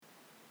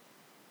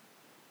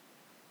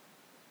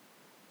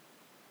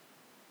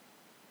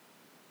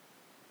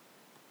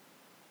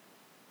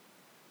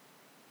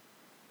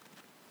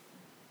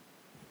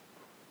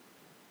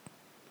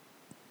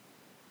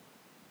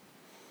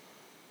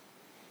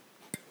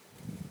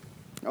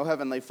Oh,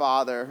 Heavenly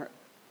Father,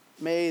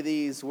 may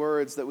these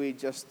words that we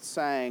just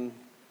sang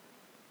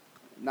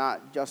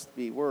not just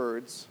be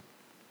words,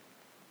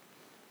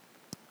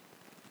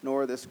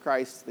 nor this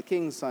Christ the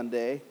King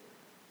Sunday,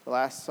 the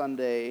last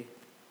Sunday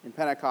in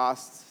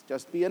Pentecost,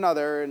 just be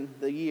another in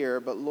the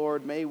year, but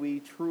Lord, may we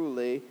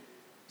truly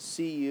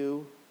see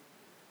you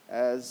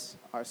as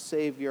our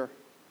Savior,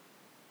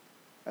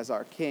 as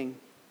our King,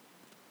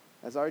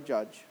 as our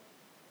Judge,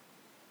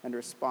 and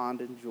respond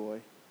in joy.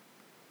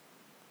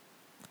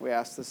 We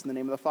ask this in the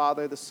name of the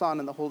Father, the Son,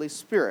 and the Holy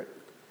Spirit.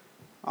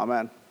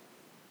 Amen.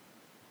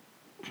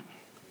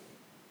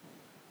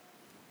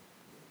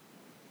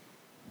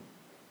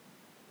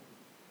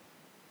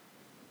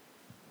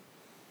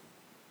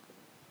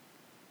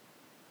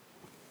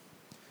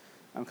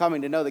 I'm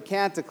coming to know the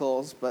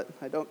canticles, but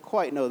I don't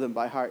quite know them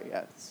by heart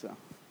yet. So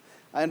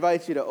I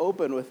invite you to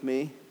open with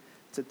me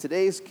to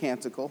today's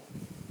canticle,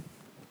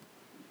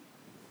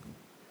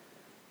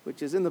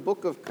 which is in the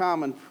Book of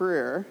Common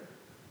Prayer.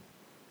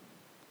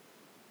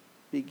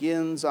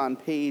 Begins on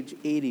page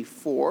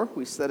 84.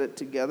 We said it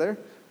together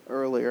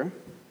earlier.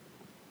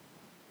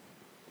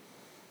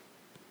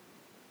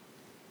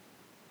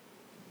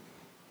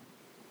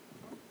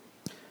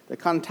 The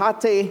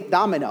Cantate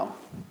Domino.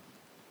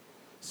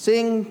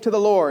 Sing to the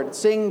Lord,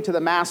 sing to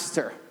the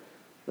Master,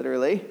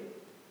 literally.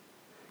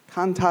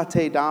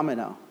 Cantate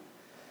Domino.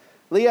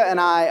 Leah and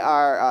I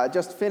are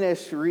just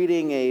finished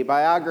reading a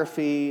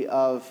biography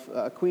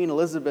of Queen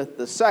Elizabeth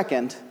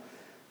II,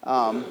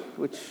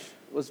 which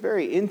was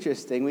very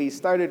interesting. We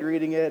started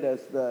reading it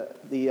as the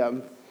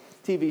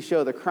TV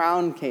show The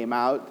Crown came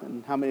out,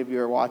 and how many of you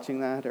are watching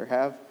that or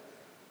have?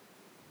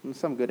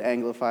 Some good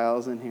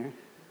Anglophiles in here.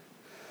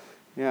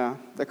 Yeah,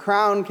 The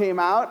Crown came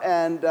out,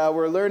 and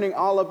we're learning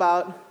all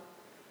about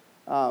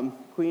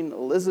Queen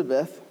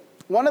Elizabeth.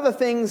 One of the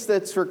things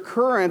that's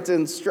recurrent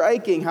and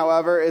striking,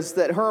 however, is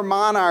that her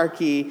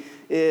monarchy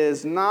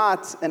is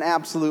not an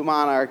absolute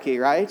monarchy,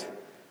 right?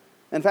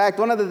 In fact,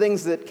 one of the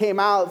things that came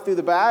out through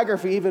the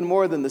biography, even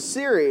more than the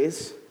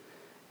series,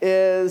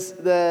 is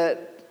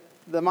that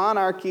the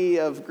monarchy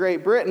of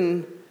Great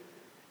Britain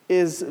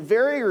is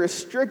very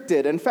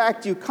restricted. In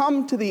fact, you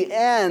come to the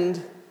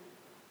end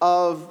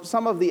of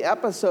some of the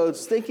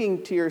episodes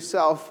thinking to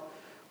yourself,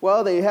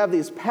 well, they have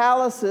these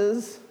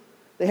palaces,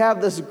 they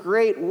have this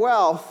great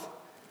wealth,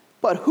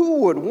 but who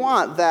would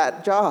want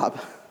that job,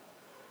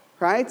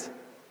 right?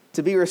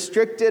 To be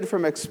restricted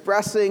from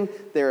expressing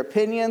their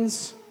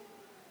opinions,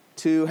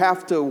 to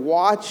have to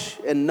watch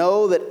and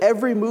know that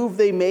every move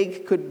they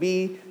make could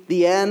be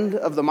the end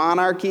of the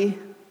monarchy,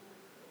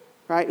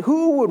 right?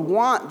 Who would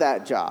want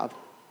that job?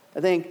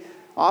 I think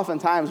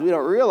oftentimes we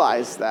don't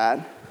realize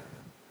that.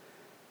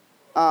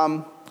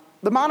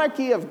 The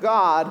monarchy of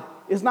God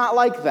is not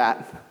like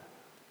that,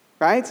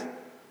 right?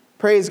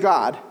 Praise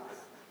God.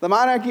 The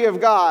monarchy of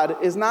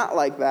God is not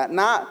like that,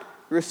 not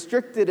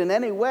restricted in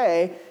any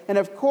way. And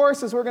of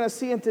course, as we're going to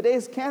see in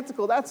today's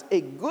canticle, that's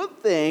a good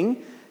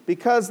thing,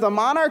 because the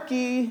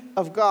monarchy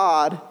of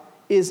God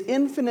is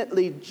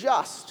infinitely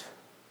just.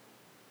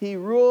 He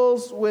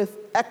rules with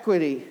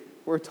equity,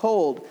 we're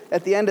told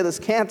at the end of this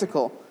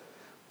canticle.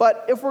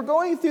 But if we're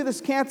going through this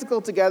canticle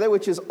together,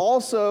 which is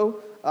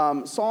also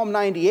Psalm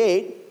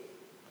 98,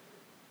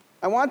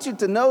 I want you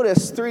to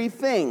notice three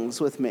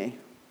things with me.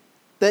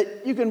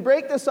 That you can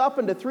break this up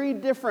into three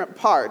different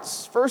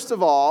parts. First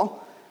of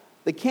all,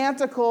 the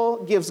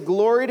canticle gives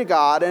glory to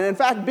God, and in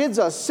fact bids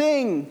us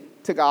sing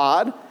to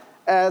God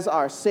as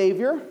our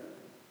Savior,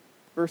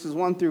 verses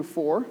 1 through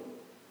 4,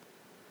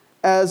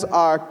 as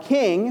our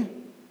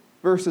King,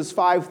 verses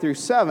 5 through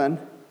 7,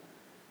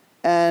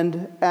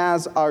 and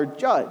as our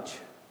Judge,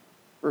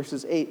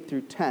 verses 8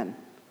 through 10.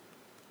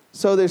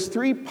 So there's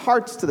three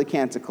parts to the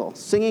canticle: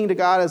 singing to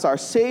God as our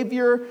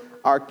Savior,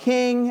 our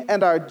King,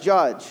 and our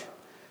Judge.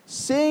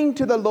 Sing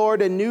to the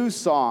Lord a new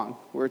song,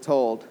 we're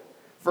told,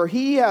 for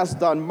he has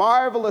done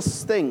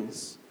marvelous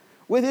things.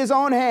 With his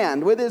own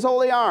hand, with his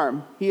holy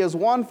arm, he has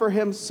won for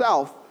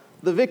himself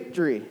the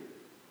victory,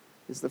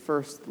 is the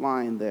first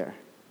line there.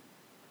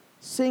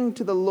 Sing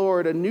to the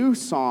Lord a new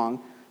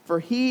song, for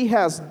he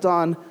has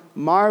done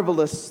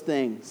marvelous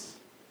things.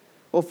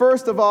 Well,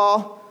 first of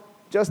all,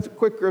 just a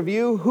quick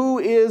review. Who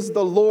is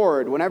the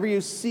Lord? Whenever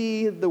you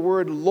see the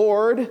word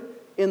Lord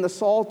in the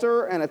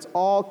Psalter, and it's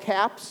all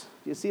caps,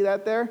 do you see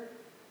that there?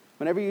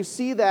 Whenever you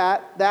see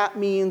that, that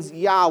means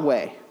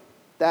Yahweh.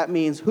 That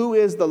means who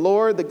is the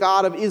Lord, the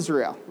God of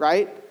Israel,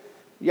 right?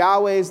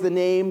 Yahweh is the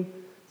name.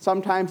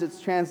 Sometimes it's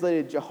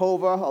translated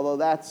Jehovah, although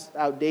that's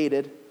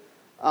outdated.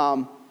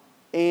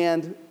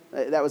 And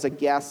that was a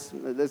guess.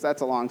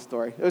 That's a long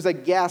story. There was a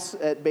guess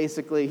at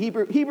basically,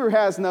 Hebrew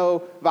has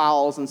no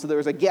vowels, and so there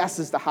was a guess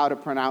as to how to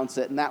pronounce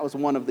it, and that was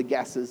one of the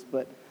guesses,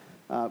 but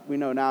we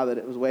know now that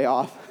it was way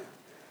off.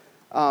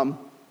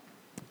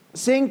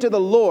 Sing to the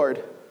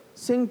Lord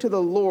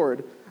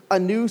a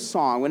new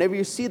song. Whenever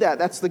you see that,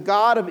 that's the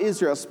God of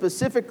Israel,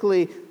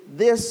 specifically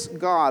this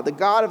God, the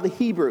God of the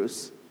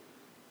Hebrews,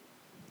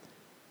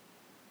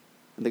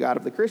 and the God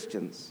of the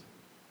Christians.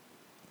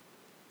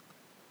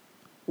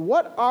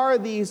 What are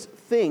these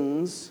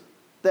things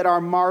that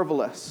are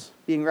marvelous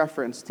being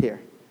referenced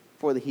here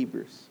for the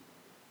Hebrews,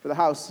 for the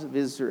house of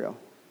Israel.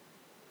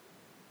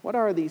 What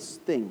are these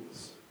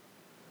things?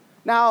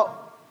 Now,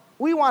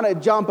 we want to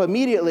jump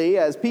immediately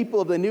as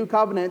people of the new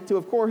covenant to,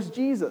 of course,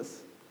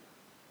 Jesus.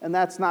 And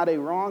that's not a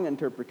wrong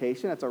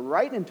interpretation. That's a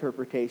right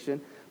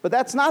interpretation. But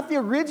that's not the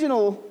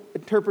original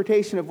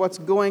interpretation of what's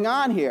going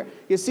on here.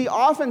 You see,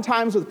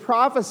 oftentimes with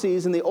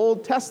prophecies in the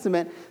Old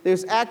Testament,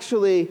 there's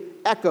actually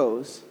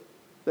echoes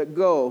that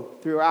go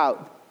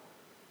throughout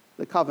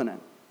the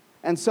covenant.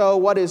 And so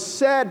what is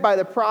said by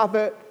the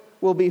prophet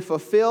will be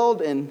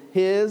fulfilled in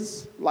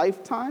his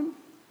lifetime,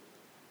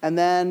 and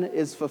then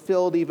is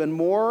fulfilled even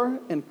more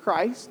in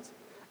Christ,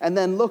 and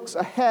then looks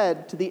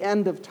ahead to the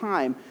end of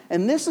time.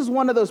 And this is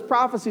one of those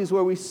prophecies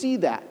where we see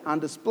that on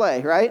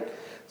display, right?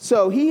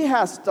 So he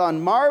has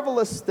done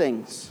marvelous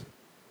things.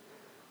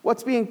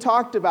 What's being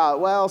talked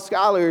about? Well,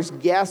 scholars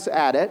guess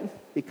at it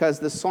because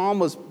the psalm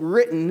was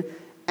written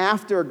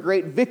after a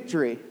great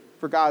victory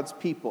for God's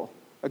people,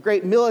 a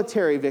great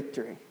military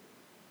victory,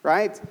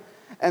 right?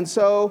 And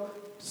so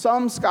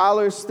some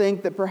scholars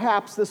think that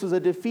perhaps this was a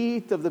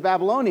defeat of the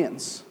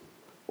Babylonians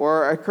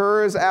or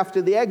occurs after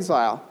the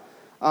exile.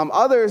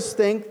 Others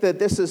think that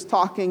this is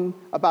talking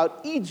about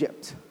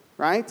Egypt,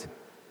 right?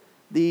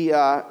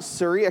 The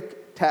Syriac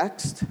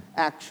text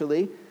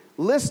actually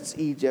lists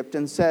Egypt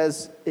and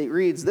says, it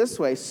reads this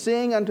way,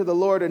 "Sing unto the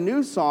Lord a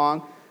new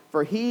song,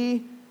 for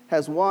he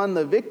has won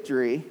the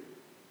victory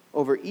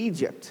over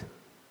Egypt."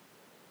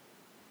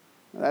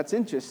 Now, that's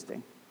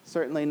interesting.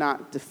 Certainly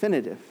not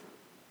definitive.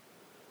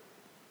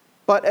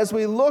 But as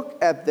we look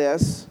at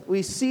this,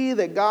 we see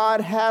that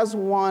God has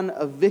won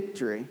a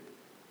victory,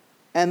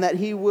 and that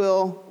he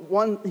will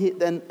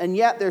and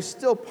yet there's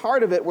still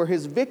part of it where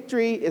his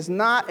victory is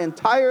not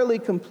entirely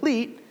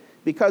complete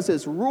because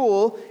his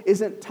rule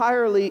isn't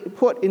entirely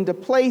put into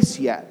place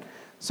yet.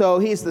 So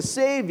he's the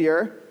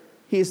Savior,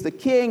 he's the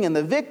King and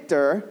the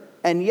victor,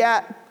 and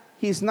yet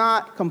he's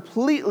not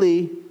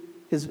completely,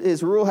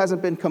 his rule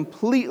hasn't been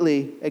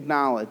completely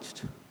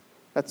acknowledged.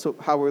 That's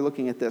how we're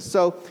looking at this.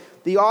 So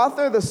the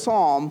author of the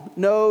psalm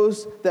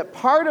knows that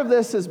part of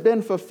this has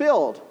been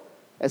fulfilled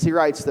as he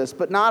writes this,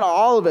 but not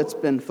all of it's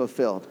been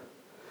fulfilled.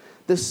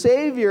 The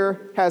Savior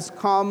has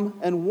come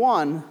and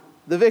won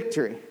the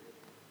victory.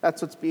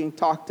 That's what's being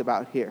talked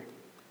about here.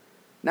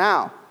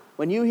 Now,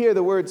 when you hear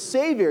the word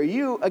Savior,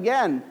 you,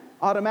 again,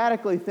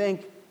 automatically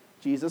think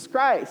Jesus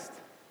Christ,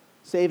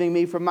 saving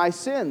me from my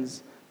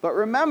sins. But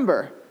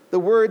remember, the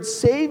word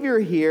Savior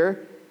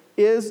here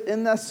is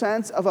in the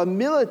sense of a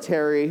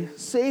military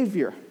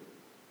savior.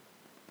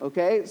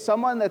 Okay?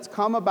 Someone that's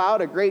come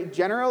about, a great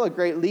general, a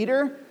great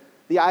leader.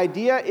 The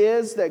idea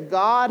is that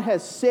God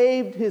has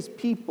saved his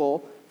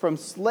people from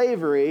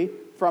slavery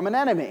from an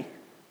enemy.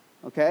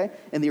 Okay?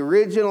 In the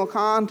original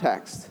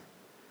context.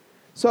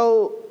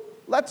 So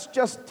let's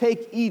just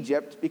take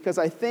Egypt, because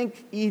I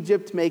think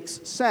Egypt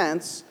makes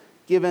sense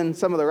given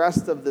some of the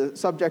rest of the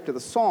subject of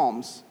the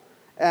Psalms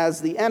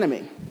as the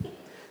enemy.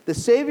 The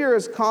Savior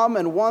has come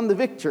and won the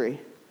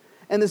victory.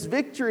 And this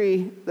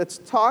victory that's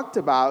talked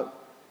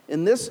about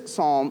in this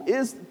psalm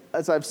is,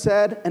 as I've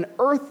said, an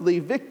earthly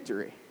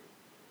victory.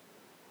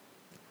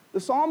 The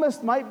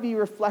psalmist might be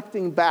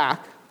reflecting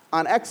back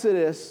on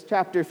Exodus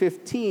chapter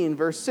 15,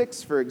 verse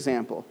 6, for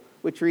example,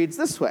 which reads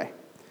this way: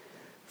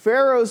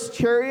 "Pharaoh's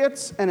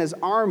chariots and his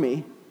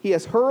army he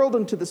has hurled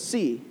into the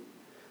sea.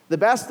 The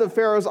best of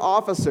Pharaoh's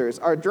officers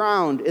are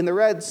drowned in the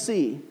Red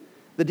Sea.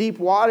 The deep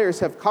waters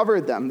have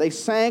covered them. They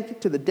sank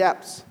to the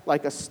depths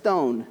like a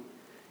stone.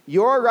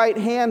 Your right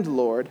hand,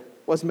 Lord,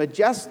 was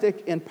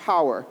majestic in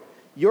power.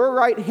 Your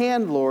right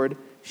hand, Lord,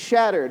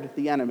 shattered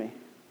the enemy."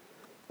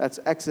 That's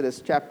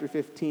Exodus chapter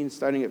 15,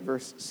 starting at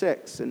verse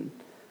 6,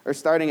 or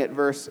starting at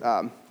verse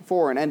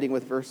 4 and ending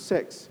with verse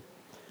 6.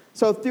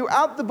 So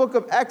throughout the book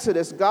of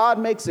Exodus, God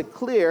makes it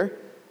clear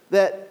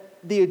that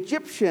the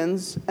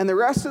Egyptians and the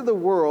rest of the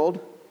world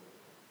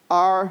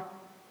are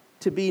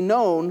to be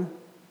known,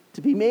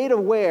 to be made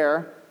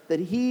aware that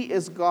he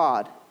is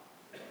God.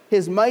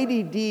 His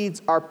mighty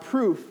deeds are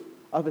proof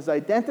of his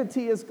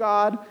identity as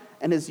God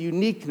and his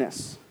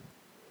uniqueness.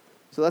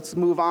 So let's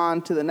move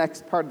on to the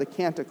next part of the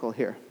canticle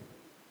here.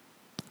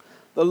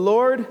 The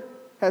Lord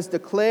has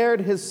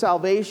declared his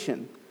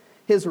salvation.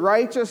 His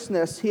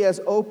righteousness he has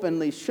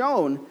openly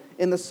shown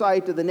in the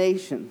sight of the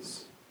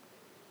nations.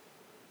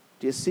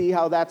 Do you see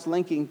how that's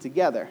linking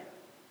together?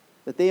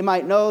 That they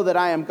might know that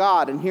I am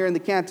God. And here in the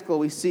canticle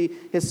we see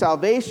his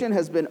salvation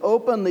has been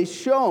openly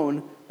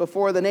shown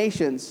before the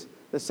nations.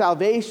 The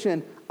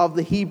salvation of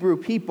the Hebrew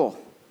people.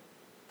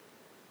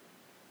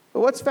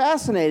 But what's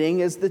fascinating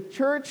is the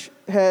church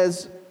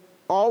has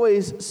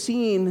always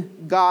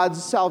seen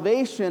God's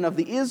salvation of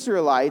the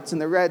Israelites in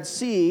the Red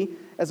Sea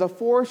as a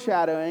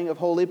foreshadowing of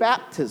holy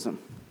baptism.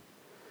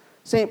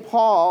 St.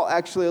 Paul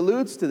actually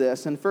alludes to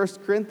this in 1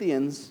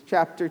 Corinthians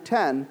chapter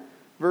 10,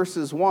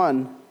 verses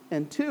 1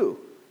 and 2.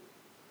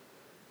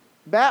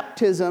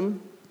 Baptism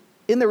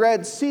in the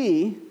Red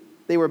Sea,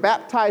 they were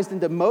baptized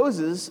into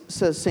Moses,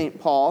 says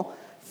St. Paul,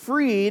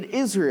 freed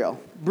Israel,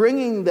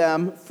 bringing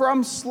them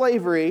from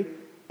slavery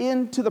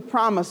into the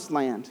promised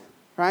land,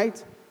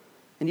 right?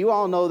 And you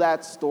all know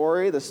that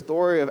story, the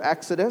story of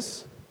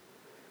Exodus.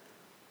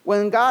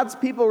 When God's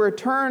people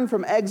return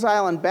from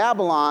exile in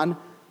Babylon,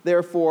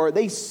 therefore,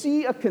 they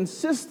see a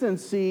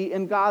consistency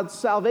in God's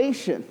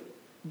salvation.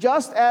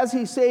 Just as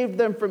he saved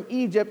them from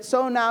Egypt,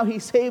 so now he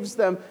saves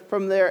them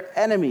from their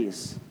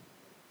enemies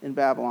in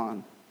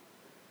Babylon.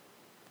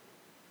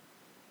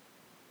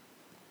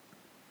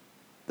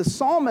 The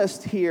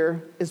psalmist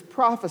here is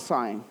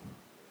prophesying,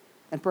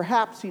 and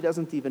perhaps he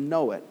doesn't even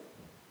know it.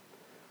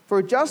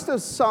 For just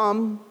as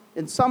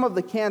in some of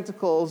the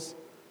canticles,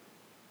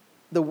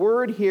 the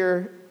word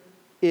here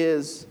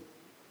is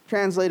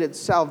translated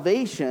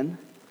salvation,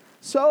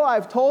 so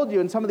I've told you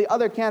in some of the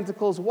other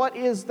canticles, what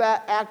is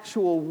that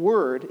actual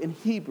word in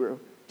Hebrew?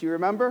 Do you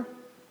remember?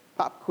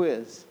 Pop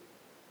quiz.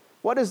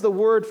 What is the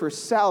word for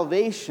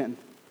salvation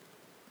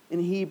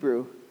in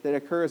Hebrew that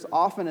occurs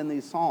often in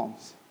these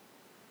psalms?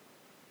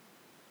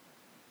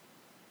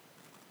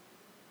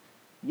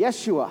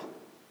 Yeshua.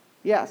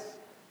 Yes,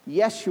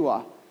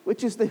 Yeshua,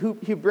 which is the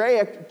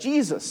Hebraic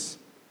Jesus.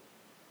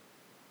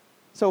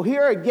 So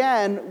here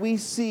again, we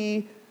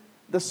see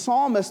the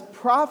psalmist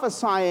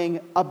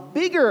prophesying a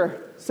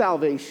bigger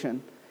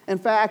salvation. In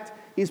fact,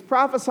 he's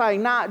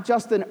prophesying not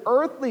just an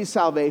earthly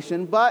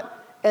salvation,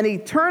 but an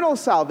eternal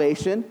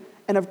salvation.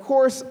 And of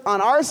course, on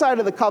our side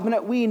of the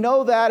covenant, we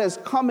know that as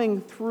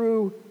coming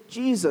through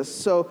Jesus.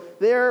 So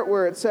there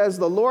where it says,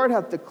 the Lord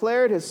hath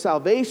declared his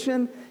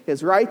salvation,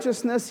 his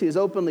righteousness, he is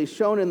openly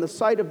shown in the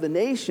sight of the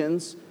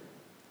nations.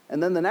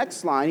 And then the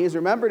next line, he has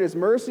remembered his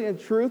mercy and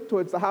truth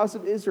towards the house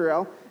of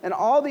Israel, and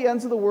all the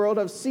ends of the world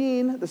have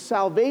seen the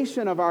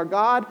salvation of our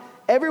God.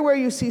 Everywhere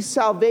you see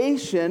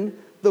salvation,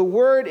 the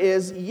word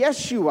is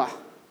Yeshua.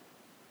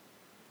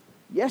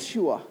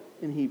 Yeshua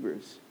in Hebrew.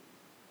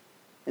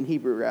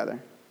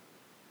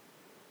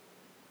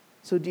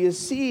 So do you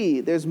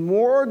see, there's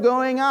more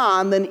going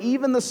on than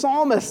even the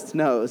psalmist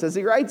knows as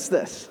he writes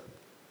this.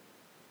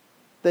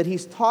 That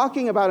he's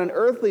talking about an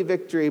earthly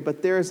victory,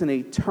 but there's an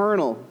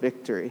eternal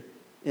victory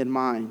in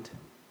mind.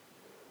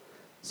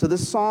 So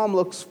this psalm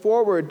looks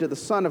forward to the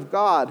Son of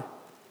God,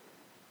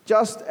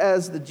 just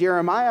as the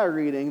Jeremiah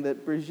reading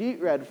that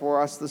Brigitte read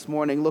for us this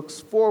morning looks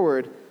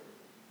forward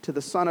to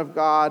the Son of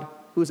God,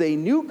 who's a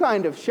new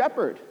kind of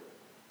shepherd,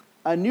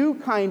 a new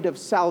kind of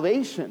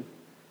salvation,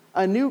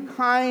 a new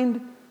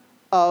kind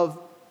of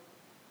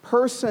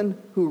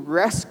person who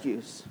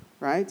rescues,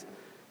 right?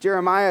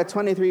 Jeremiah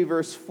 23,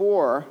 verse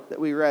 4 that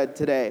we read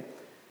today.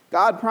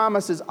 God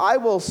promises, I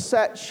will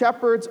set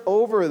shepherds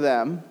over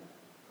them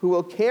who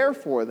will care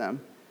for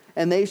them,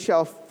 and they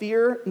shall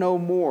fear no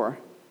more,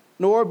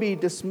 nor be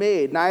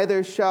dismayed,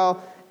 neither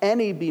shall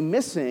any be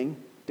missing,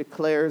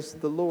 declares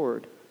the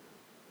Lord.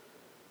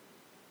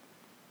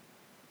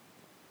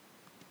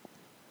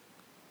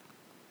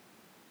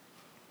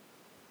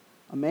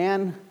 A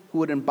man who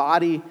would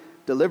embody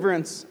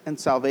deliverance and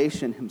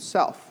salvation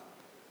himself.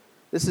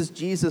 This is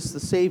Jesus the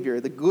Savior,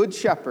 the good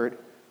shepherd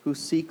who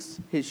seeks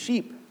his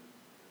sheep.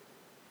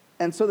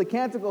 And so the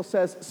canticle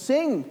says,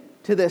 sing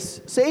to this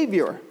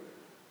Savior.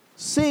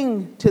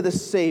 Sing to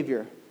this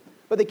Savior.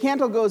 But the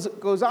canticle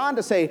goes on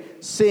to say,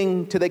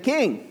 sing to the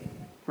King,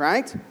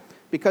 right?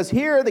 Because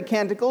here the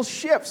canticle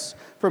shifts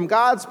from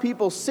God's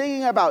people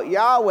singing about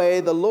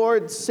Yahweh, the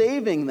Lord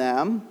saving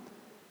them,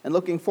 and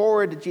looking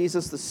forward to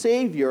Jesus the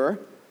Savior,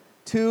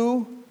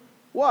 to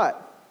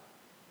what?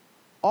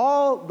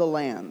 All the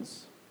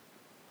lands.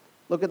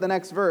 Look at the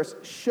next verse.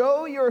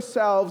 Show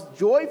yourselves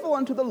joyful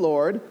unto the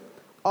Lord,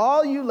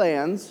 all you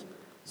lands,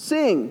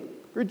 sing,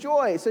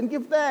 rejoice, and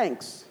give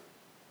thanks.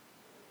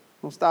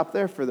 We'll stop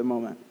there for the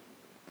moment.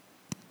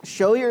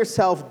 Show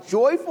yourself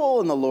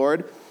joyful in the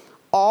Lord,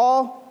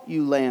 all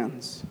you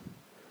lands.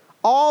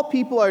 All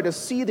people are to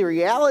see the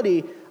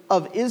reality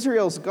of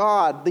Israel's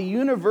God, the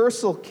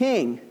universal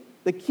King,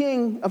 the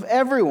King of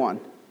everyone.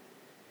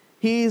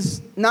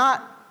 He's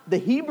not the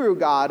Hebrew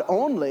God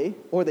only,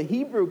 or the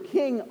Hebrew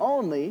King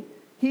only.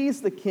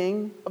 He's the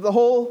King of the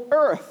whole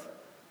earth.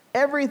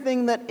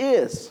 Everything that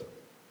is,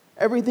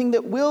 everything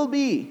that will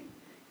be,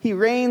 he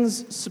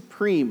reigns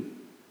supreme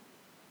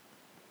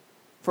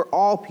for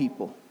all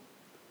people.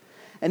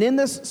 And in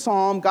this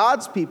psalm,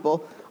 God's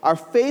people are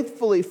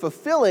faithfully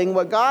fulfilling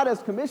what God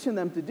has commissioned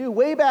them to do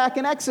way back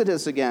in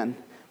Exodus again.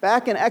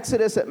 Back in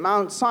Exodus at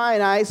Mount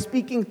Sinai,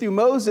 speaking through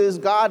Moses,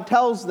 God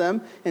tells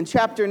them in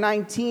chapter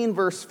 19,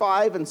 verse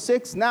 5 and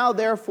 6, now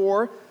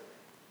therefore,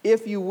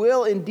 if you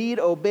will indeed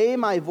obey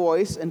my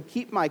voice and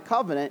keep my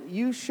covenant,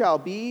 you shall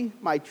be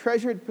my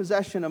treasured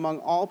possession among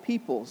all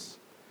peoples.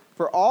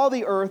 For all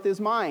the earth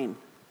is mine,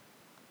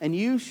 and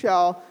you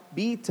shall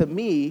be to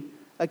me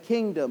a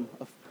kingdom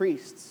of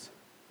priests.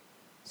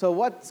 So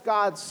what's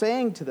God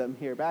saying to them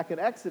here back in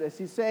Exodus?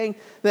 He's saying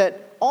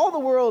that all the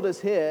world is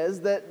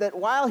his, that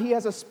while he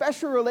has a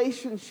special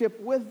relationship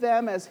with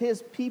them as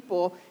his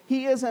people,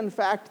 he is in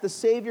fact the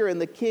Savior and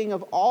the King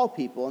of all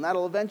people, and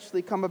that'll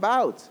eventually come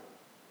about.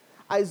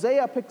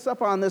 Isaiah picks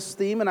up on this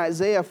theme in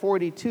Isaiah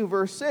 42,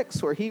 verse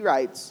 6, where he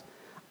writes,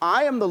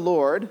 I am the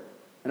Lord,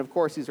 And of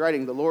course, he's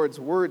writing the Lord's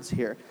words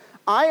here.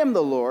 I am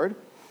the Lord.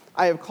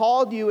 I have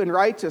called you in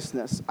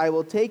righteousness. I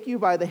will take you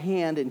by the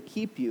hand and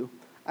keep you.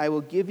 I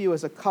will give you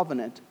as a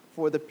covenant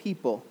for the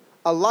people,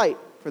 a light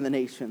for the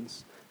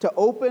nations, to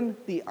open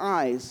the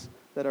eyes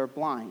that are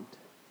blind.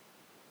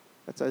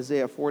 That's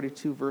Isaiah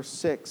 42, verse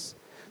 6.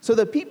 So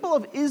the people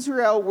of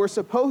Israel were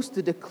supposed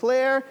to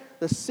declare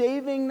the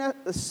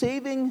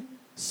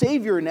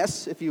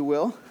saviorness, if you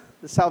will,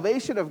 the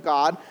salvation of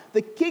God,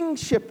 the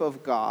kingship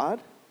of God,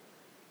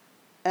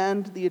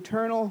 and the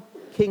eternal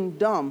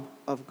kingdom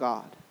of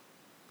God.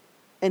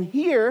 And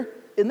here,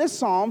 in this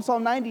psalm,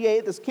 Psalm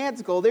 98, this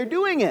canticle, they're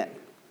doing it.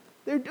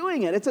 They're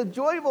doing it. It's a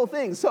joyful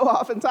thing. So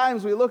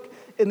oftentimes we look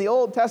in the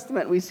Old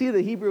Testament, we see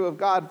the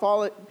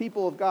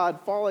people of God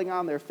falling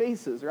on their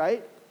faces,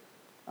 right?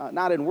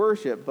 Not in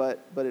worship, but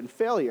in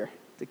failure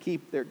to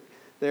keep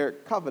their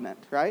covenant,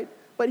 right?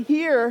 But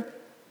here,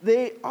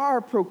 they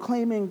are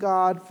proclaiming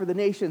God for the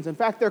nations. In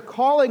fact, they're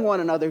calling one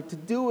another to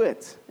do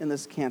it in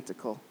this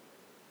canticle.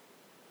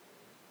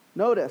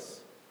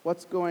 Notice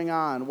what's going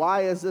on.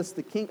 Why is this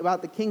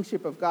about the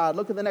kingship of God?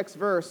 Look at the next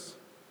verse.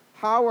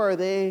 How are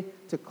they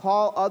to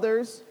call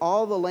others,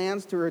 all the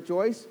lands to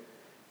rejoice?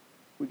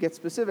 We get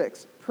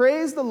specifics.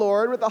 Praise the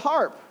Lord with the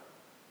harp.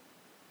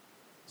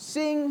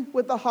 Sing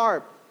with the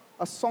harp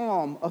a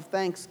psalm of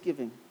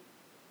thanksgiving.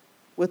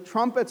 With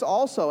trumpets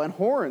also and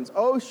horns.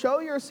 Oh,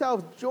 show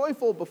yourselves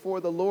joyful before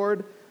the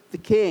Lord the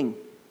King.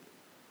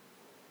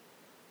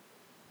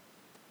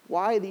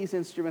 Why these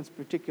instruments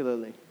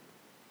particularly?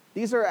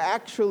 These are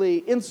actually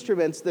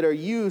instruments that are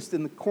used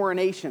in the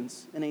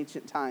coronations in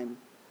ancient time.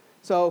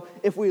 So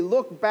if we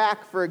look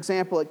back, for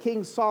example, at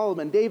King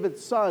Solomon,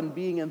 David's son,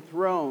 being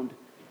enthroned,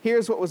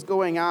 here's what was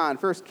going on.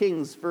 1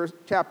 Kings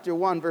chapter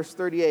 1, verse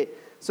 38.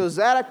 So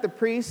Zadok the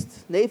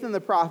priest, Nathan the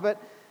prophet,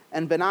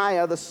 and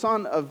Benaiah the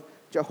son of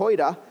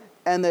Jehoiada,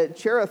 and the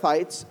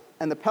Cherethites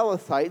and the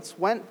Pelethites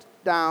went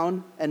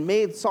down and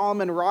made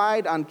Solomon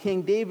ride on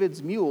King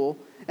David's mule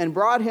and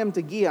brought him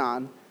to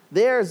Gihon.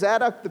 There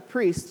Zadok the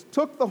priest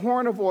took the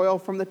horn of oil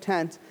from the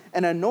tent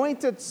and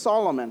anointed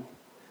Solomon.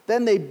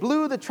 Then they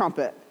blew the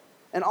trumpet,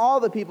 and all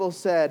the people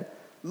said,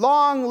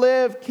 "Long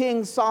live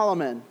King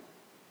Solomon!"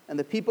 And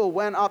the people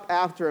went up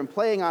after him,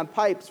 playing on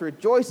pipes,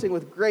 rejoicing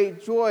with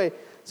great joy,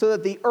 so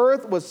that the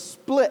earth was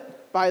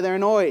split by their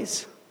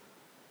noise.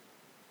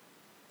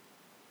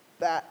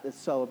 That is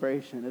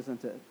celebration,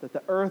 isn't it? That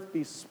the earth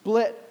be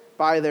split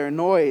by their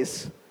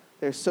noise.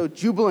 They're so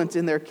jubilant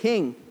in their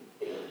king.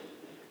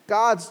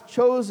 God's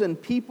chosen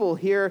people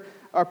here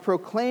are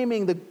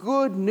proclaiming the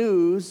good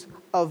news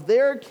of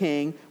their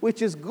king,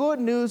 which is good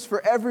news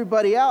for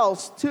everybody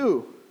else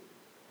too.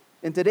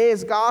 In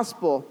today's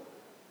gospel,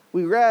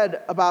 we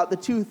read about the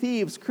two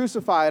thieves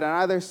crucified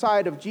on either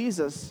side of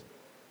Jesus.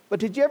 But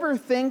did you ever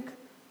think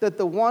that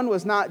the one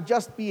was not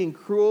just being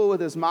cruel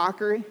with his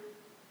mockery,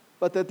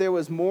 but that there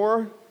was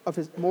more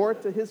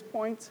to his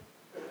point?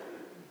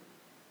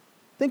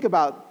 Think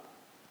about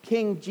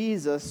King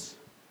Jesus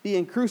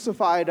being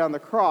crucified on the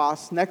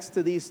cross next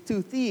to these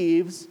two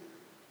thieves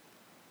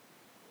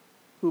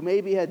who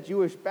maybe had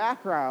Jewish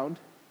background,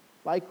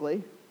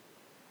 likely.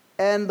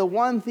 And the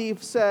one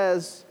thief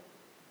says,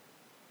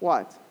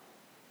 what?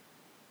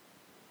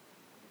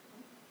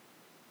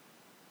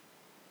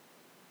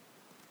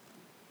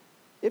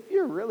 If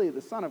you're really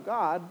the Son of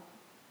God,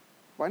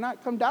 why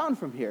not come down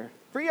from here?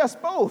 Free us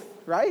both,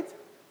 right?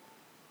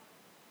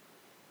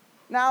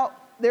 Now,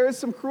 there is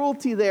some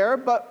cruelty there,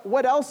 but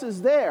what else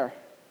is there?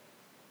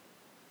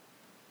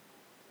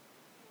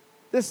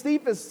 This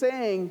thief is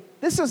saying,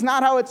 this is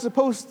not how it's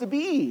supposed to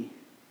be.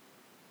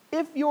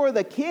 If you're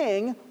the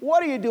king,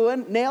 what are you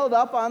doing nailed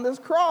up on this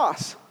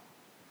cross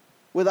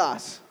with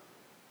us?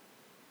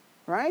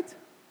 Right?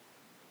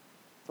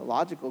 It's a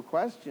logical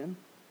question.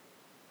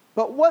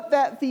 But what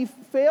that thief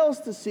fails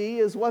to see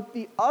is what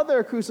the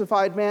other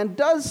crucified man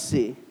does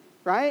see,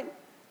 right?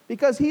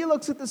 Because he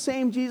looks at the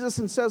same Jesus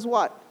and says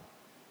what?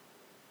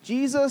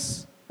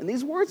 Jesus, and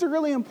these words are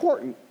really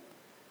important.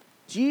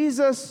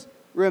 Jesus,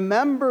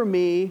 remember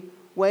me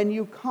when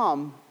you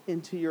come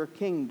into your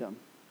kingdom.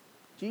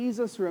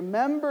 Jesus,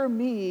 remember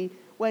me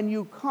when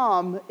you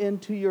come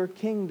into your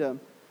kingdom.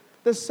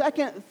 The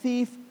second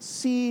thief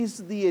sees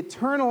the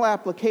eternal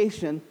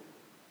application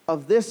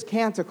of this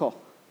canticle.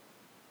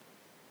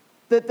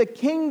 That the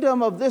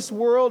kingdom of this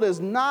world is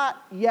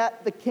not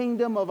yet the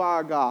kingdom of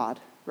our God,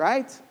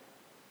 right?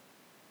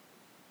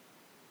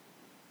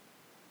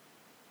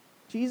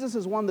 Jesus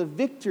has won the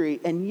victory,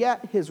 and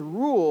yet his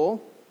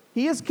rule,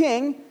 he is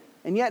king,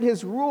 and yet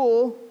his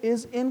rule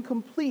is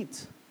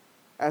incomplete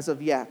as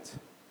of yet.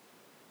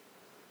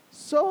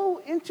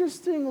 So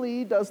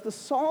interestingly, does the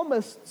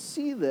psalmist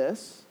see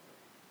this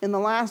in the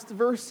last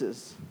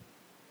verses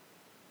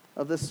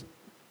of this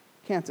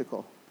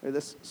canticle, or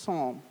this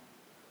psalm.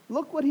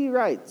 Look what he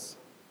writes.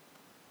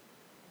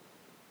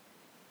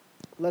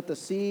 Let the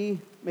sea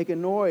make a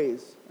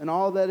noise, and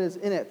all that is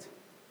in it,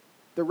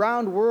 the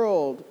round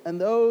world and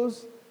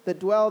those that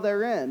dwell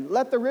therein.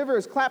 Let the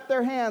rivers clap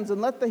their hands,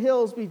 and let the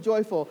hills be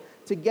joyful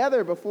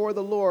together before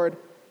the Lord,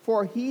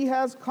 for he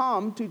has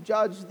come to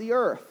judge the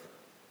earth.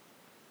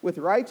 With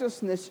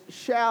righteousness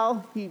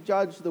shall he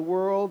judge the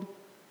world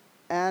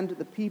and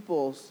the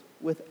peoples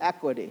with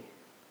equity.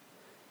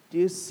 Do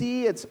you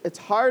see? It's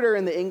harder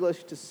in the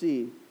English to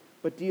see,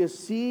 but do you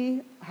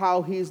see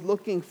how he's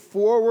looking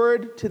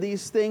forward to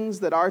these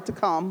things that are to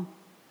come?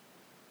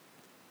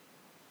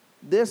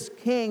 This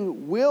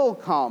king will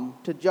come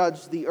to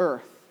judge the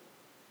earth.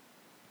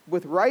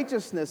 With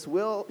righteousness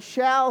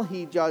shall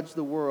he judge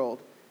the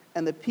world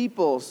and the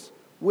peoples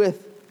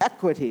with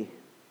equity.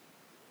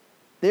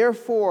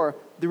 Therefore,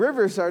 the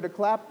rivers are to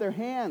clap their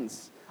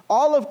hands.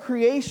 All of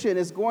creation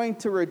is going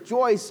to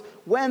rejoice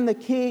when the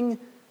King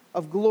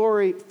of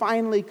glory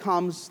finally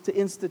comes to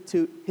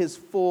institute his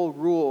full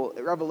rule.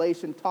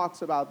 Revelation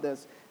talks about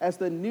this as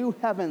the new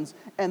heavens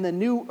and the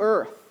new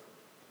earth.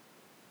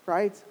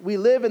 Right? We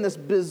live in this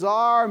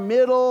bizarre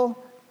middle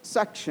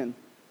section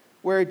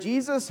where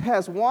Jesus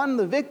has won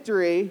the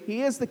victory.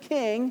 He is the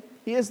king,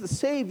 he is the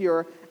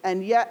savior,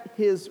 and yet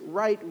his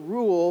right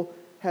rule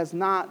has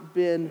not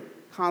been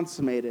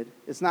consummated.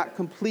 It's not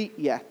complete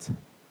yet.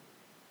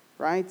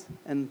 Right?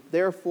 And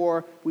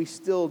therefore, we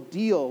still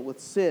deal with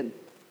sin.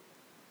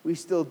 We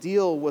still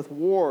deal with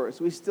wars.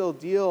 We still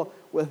deal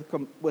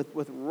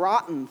with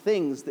rotten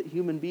things that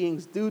human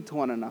beings do to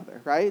one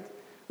another, right?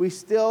 We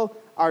still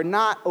are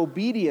not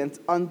obedient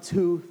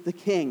unto the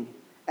King.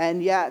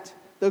 And yet,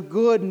 the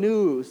good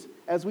news,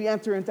 as we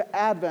enter into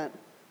Advent,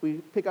 we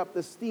pick up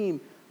this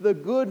theme. The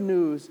good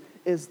news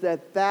is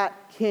that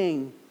that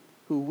King,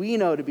 who we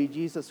know to be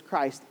Jesus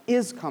Christ,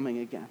 is coming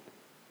again.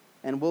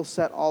 And we'll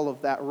set all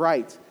of that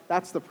right.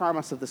 That's the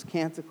promise of this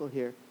canticle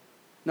here.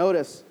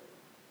 Notice,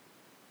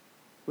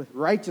 with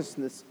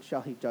righteousness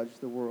shall he judge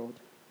the world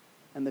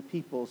and the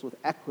peoples with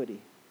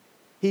equity.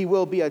 He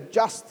will be a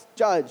just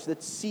judge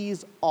that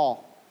sees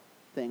all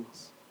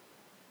things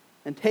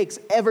and takes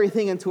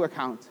everything into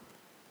account.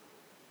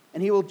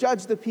 And he will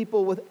judge the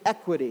people with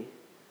equity,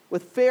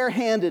 with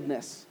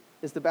fair-handedness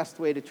is the best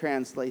way to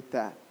translate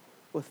that,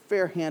 with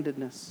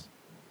fair-handedness.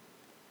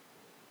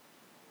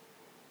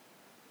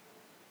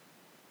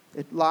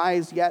 It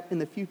lies yet in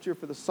the future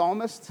for the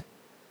psalmist.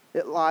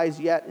 It lies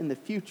yet in the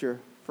future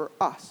for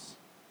us.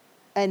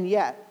 And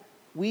yet,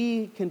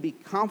 we can be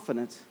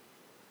confident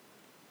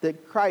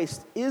that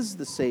Christ is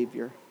the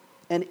Savior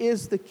and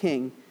is the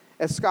King.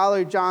 As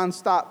scholar John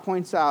Stott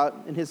points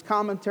out in his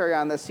commentary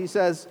on this, he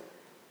says,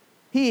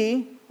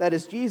 he, that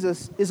is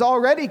Jesus, is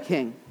already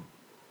King,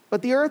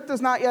 but the earth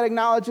does not yet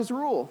acknowledge his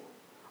rule.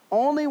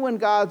 Only when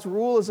God's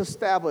rule is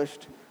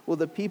established will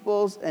the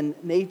peoples and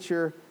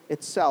nature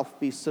itself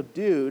be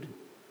subdued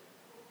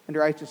and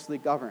righteously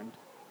governed.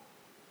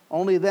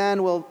 Only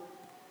then will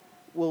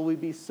we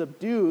be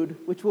subdued,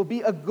 which will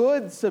be a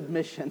good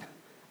submission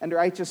and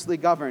righteously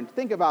governed.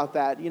 Think about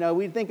that. You know,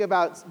 we think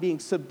about being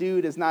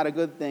subdued as not a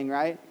good thing,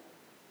 right?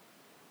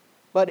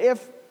 But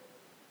if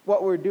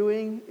what we're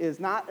doing is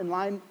not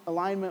in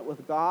alignment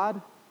with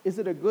God, is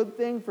it a good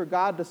thing for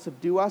God to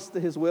subdue us to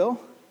his will?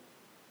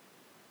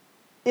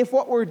 If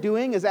what we're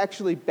doing is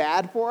actually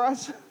bad for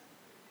us,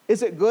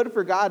 is it good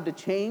for God to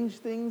change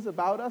things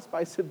about us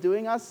by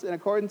subduing us in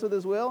accordance with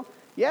his will?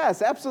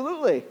 Yes,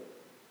 absolutely.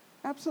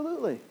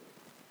 Absolutely.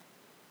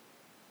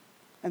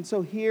 And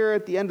so here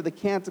at the end of the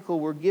canticle,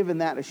 we're given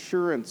that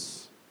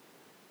assurance.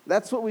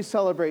 That's what we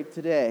celebrate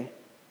today.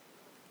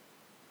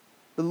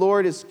 The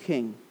Lord is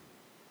King.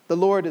 The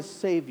Lord is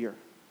Savior.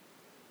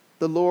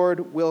 The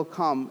Lord will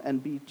come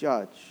and be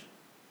judge.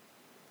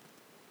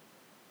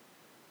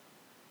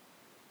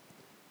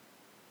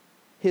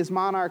 His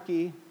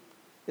monarchy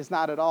is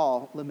not at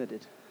all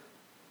limited.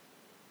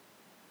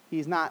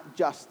 He's not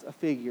just a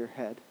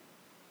figurehead.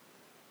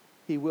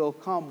 He will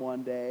come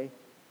one day,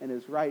 and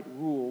his right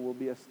rule will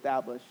be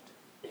established.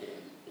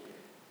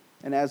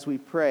 And as we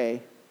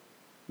pray,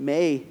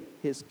 may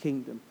his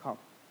kingdom come.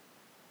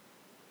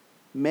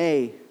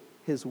 May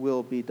his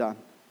will be done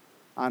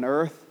on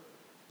earth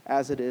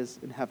as it is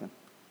in heaven.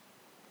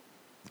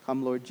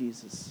 Come, Lord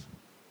Jesus.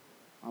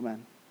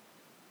 Amen.